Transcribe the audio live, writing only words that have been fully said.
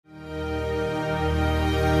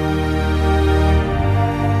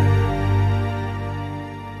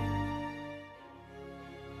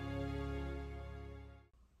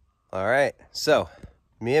So,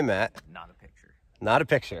 me and Matt, not a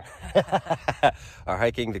picture, are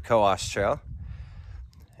hiking the Cohos Trail,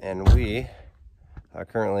 and we are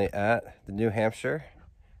currently at the New Hampshire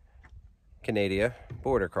Canada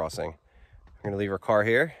border crossing. We're gonna leave our car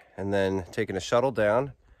here and then taking a shuttle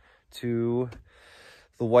down to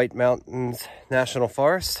the White Mountains National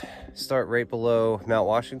Forest, start right below Mount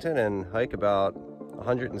Washington and hike about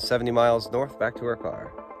 170 miles north back to our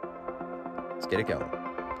car. Let's get it going.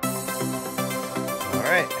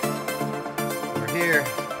 All right, we're here,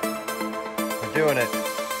 we're doing it.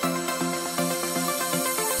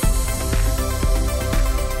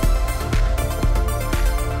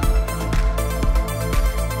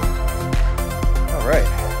 All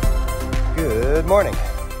right, good morning.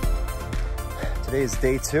 Today is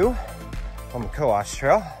day 2 on the Cohos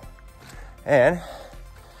Trail, and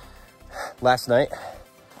last night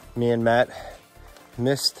me and Matt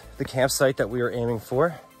missed the campsite that we were aiming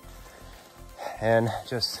for and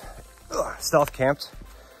just stealth camped,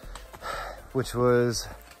 which was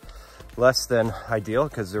less than ideal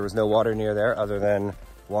because there was no water near there other than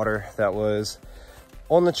water that was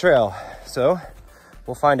on the trail. So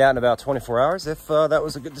we'll find out in about 24 hours if that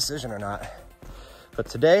was a good decision or not. But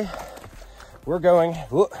today we're going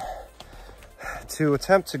to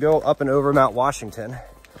attempt to go up and over Mount Washington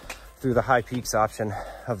through the high peaks option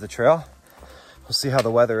of the trail. We'll see how the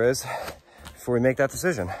weather is before we make that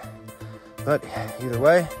decision. But either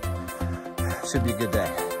way, should be a good day.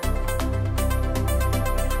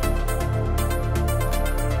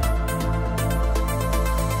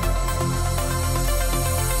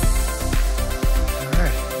 All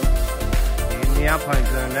right, in the Alpine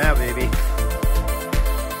zone now, baby.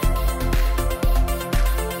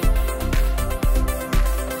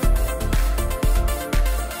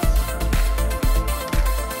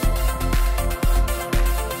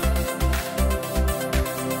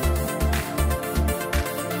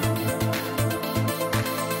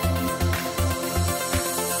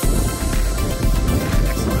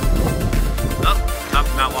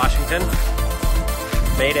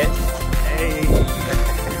 Made it. Hey.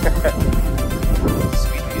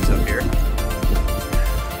 Sweet views up here.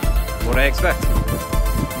 What I expect.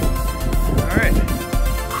 All right.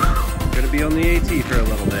 Gonna be on the AT for a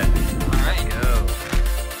little bit. All right, go.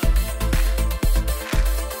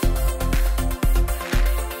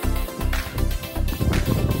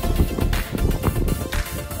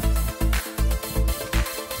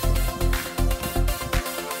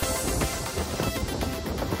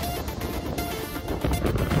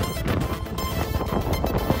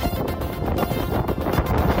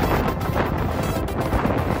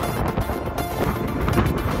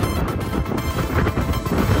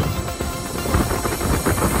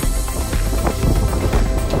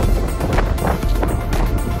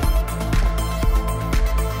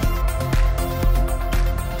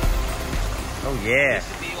 Yeah.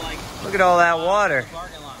 Like, look at all that water. Lot,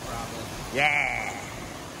 yeah.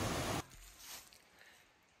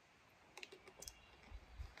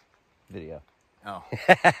 Video. Oh.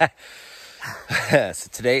 So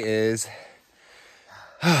today is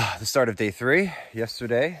the start of day 3.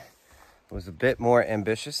 Yesterday was a bit more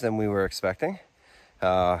ambitious than we were expecting.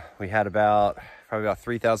 We had probably about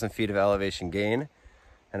 3,000 feet of elevation gain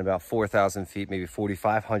and about 4,000 feet, maybe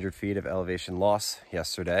 4,500 feet of elevation loss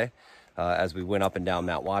yesterday. As we went up and down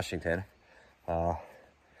Mount Washington,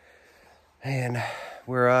 and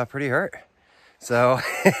we're pretty hurt. So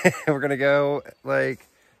we're gonna go like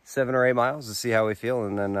 7 or 8 miles to see how we feel,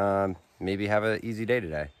 and then maybe have an easy day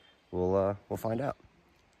today. We'll find out.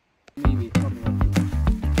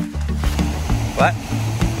 What?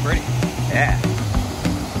 Pretty. Yeah.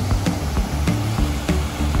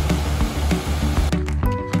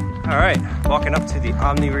 All right, walking up to the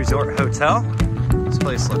Omni Resort Hotel. This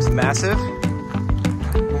place looks massive.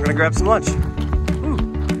 We're gonna grab some lunch. Woo.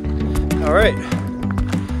 All right,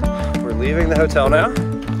 we're leaving the hotel now.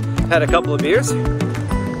 Had a couple of beers,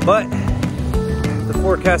 but the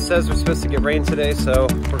forecast says we're supposed to get rain today, so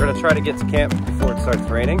we're gonna try to get to camp before it starts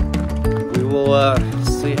raining. We will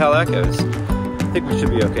see how that goes. I think we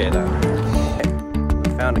should be okay though.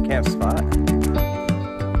 We found a camp spot.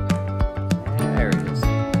 There it is.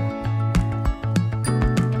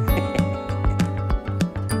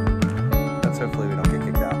 Hopefully we don't get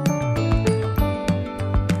kicked out.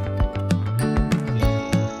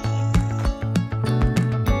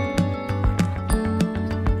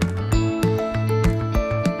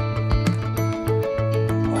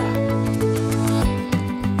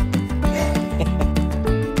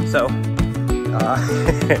 So,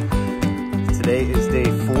 today is day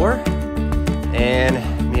 4, and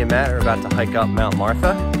me and Matt are about to hike up Mount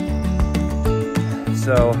Martha.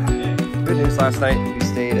 So, we good news, last night we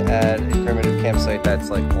stayed at a primitive campsite that's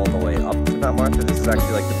like all the way up to Mount Martha. This is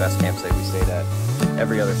actually like the best campsite we stayed at.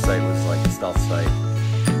 Every other site was like a stealth site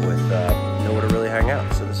with nowhere to really hang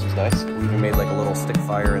out. So this was nice. We even made like a little stick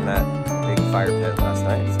fire in that big fire pit last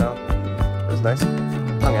night. So it was nice.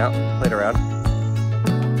 Hung out, played around.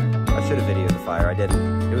 I should have videoed the fire. I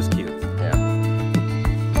didn't. It was cute. Yeah.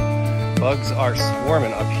 Bugs are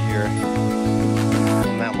swarming up here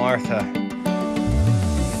on Mount Martha.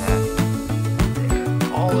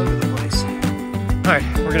 All over the place. All right,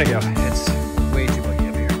 we're gonna go. It's way too buggy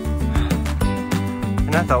up here.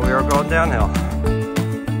 And I thought we were going downhill.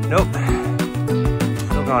 Nope,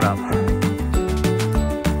 still going up.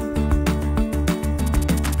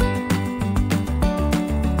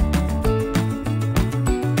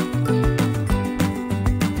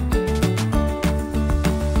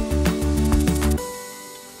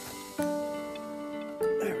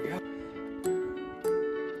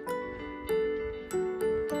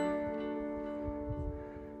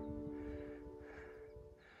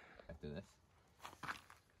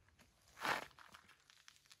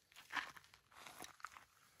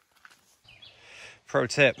 Pro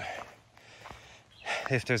tip,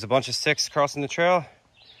 if there's a bunch of sticks crossing the trail,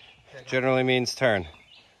 generally means turn.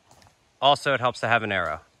 Also, it helps to have an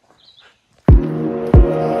arrow.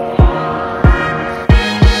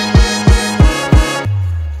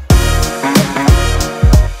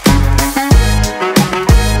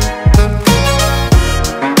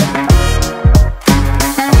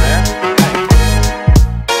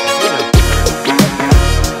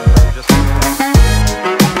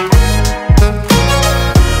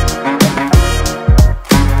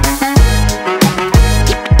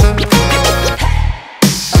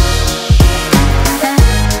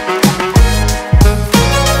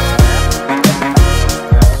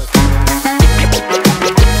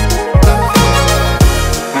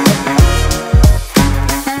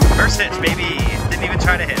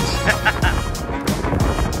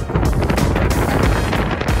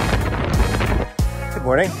 Good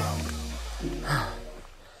morning.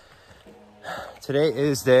 Today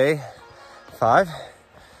is day 5,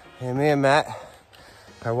 and me and Matt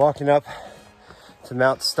are walking up to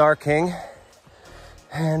Mount Star King,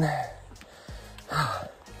 and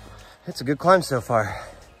it's a good climb so far.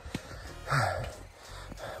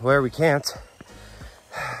 Where we camped,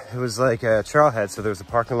 it was like a trailhead, so there was a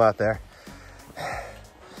parking lot there.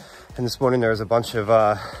 And this morning there was a bunch of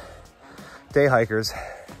day hikers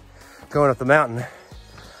going up the mountain.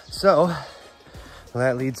 So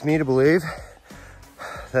that leads me to believe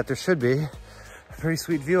that there should be a pretty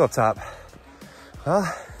sweet view up top. Well,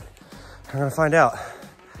 we're gonna find out.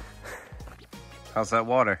 How's that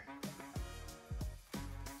water?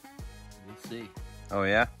 We'll see. Oh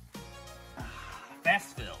yeah?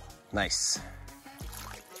 Fast fill. Nice.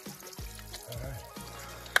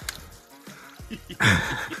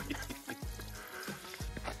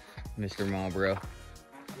 Mr. Marlboro.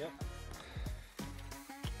 Yep.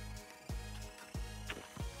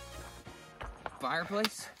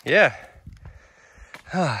 Fireplace? Yeah.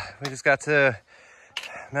 We just got to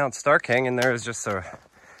Mount Star King, and there was just a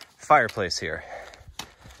fireplace here.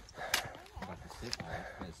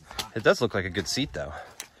 It does look like a good seat though.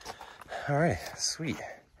 All right, sweet.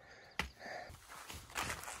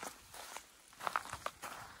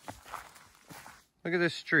 Look at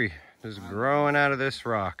this tree, just growing out of this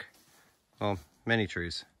rock. Well, many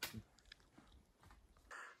trees.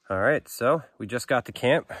 All right, so we just got to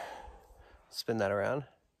camp. Spin that around.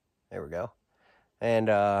 There we go. And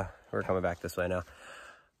we're coming back this way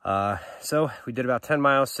now. So we did about 10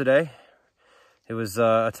 miles today. It was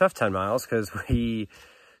a tough 10 miles because we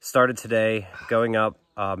started today going up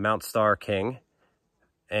Mount Star King,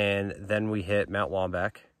 and then we hit Mount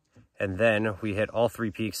Wombeck, and then we hit all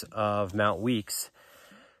 3 peaks of Mount Weeks.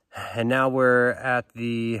 And now we're at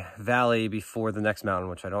the valley before the next mountain,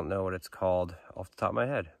 which I don't know what it's called off the top of my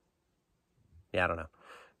head. Yeah, I don't know.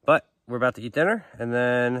 But we're about to eat dinner and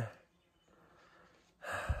then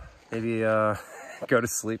maybe go to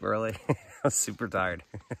sleep early. I'm super tired.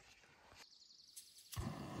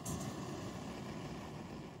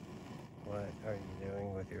 What are you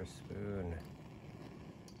doing with your spoon?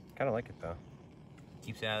 Kind of like it though.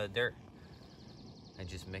 Keeps it out of the dirt. I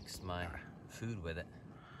just mixed my food with it.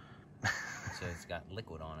 So it's got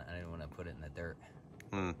liquid on it. I didn't want to put it in the dirt.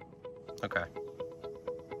 Okay.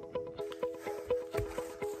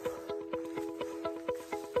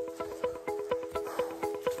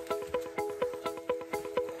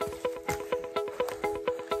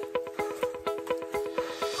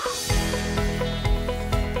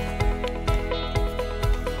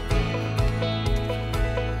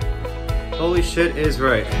 Holy shit is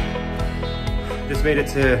right. Just made it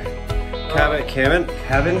to cabin.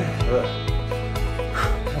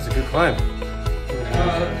 That's a good climb.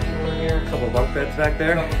 A couple bunk beds back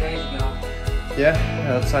there.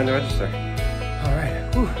 Yeah, let's sign the register. All right,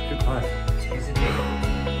 whew, good climb.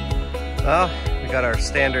 We got our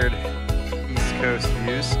standard East Coast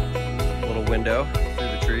views. A little window through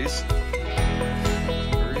the trees.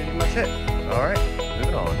 Pretty much it. All right,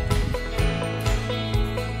 moving on.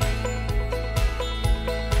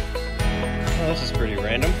 Oh, this is pretty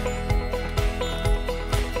random.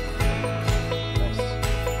 Nice.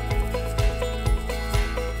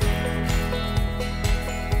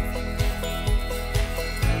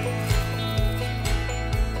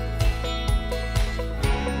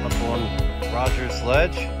 Up on Rogers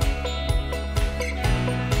Ledge.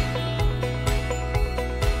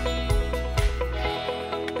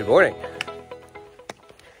 Good morning.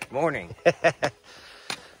 Morning.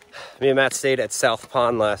 Me and Matt stayed at South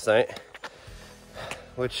Pond last night,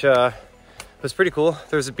 which was pretty cool.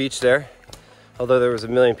 There was a beach there, although there was a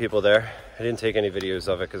million people there. I didn't take any videos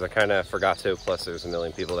of it because I kind of forgot to, plus there was a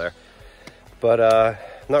million people there. But I'm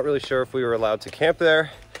not really sure if we were allowed to camp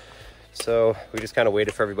there, so we just kind of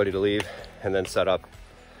waited for everybody to leave and then set up.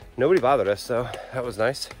 Nobody bothered us, so that was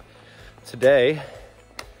nice. Today,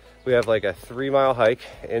 we have like a 3-mile hike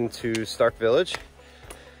into Stark Village,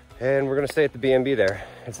 and we're gonna stay at the B&B there.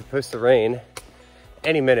 It's supposed to rain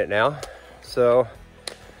any minute now, so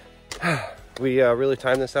we really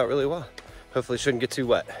timed this out really well. Hopefully it shouldn't get too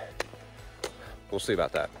wet. We'll see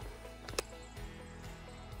about that.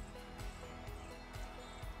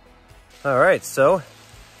 All right, so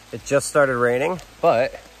it just started raining,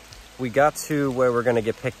 but we got to where we're gonna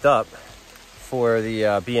get picked up for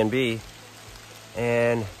the B&B,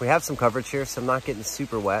 and we have some coverage here, so I'm not getting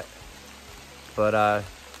super wet. But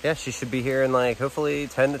yeah, she should be here in like hopefully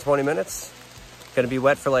 10 to 20 minutes. Gonna be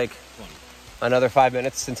wet for like another 5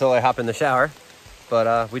 minutes until I hop in the shower.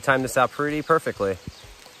 But we timed this out pretty perfectly.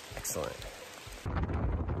 Excellent.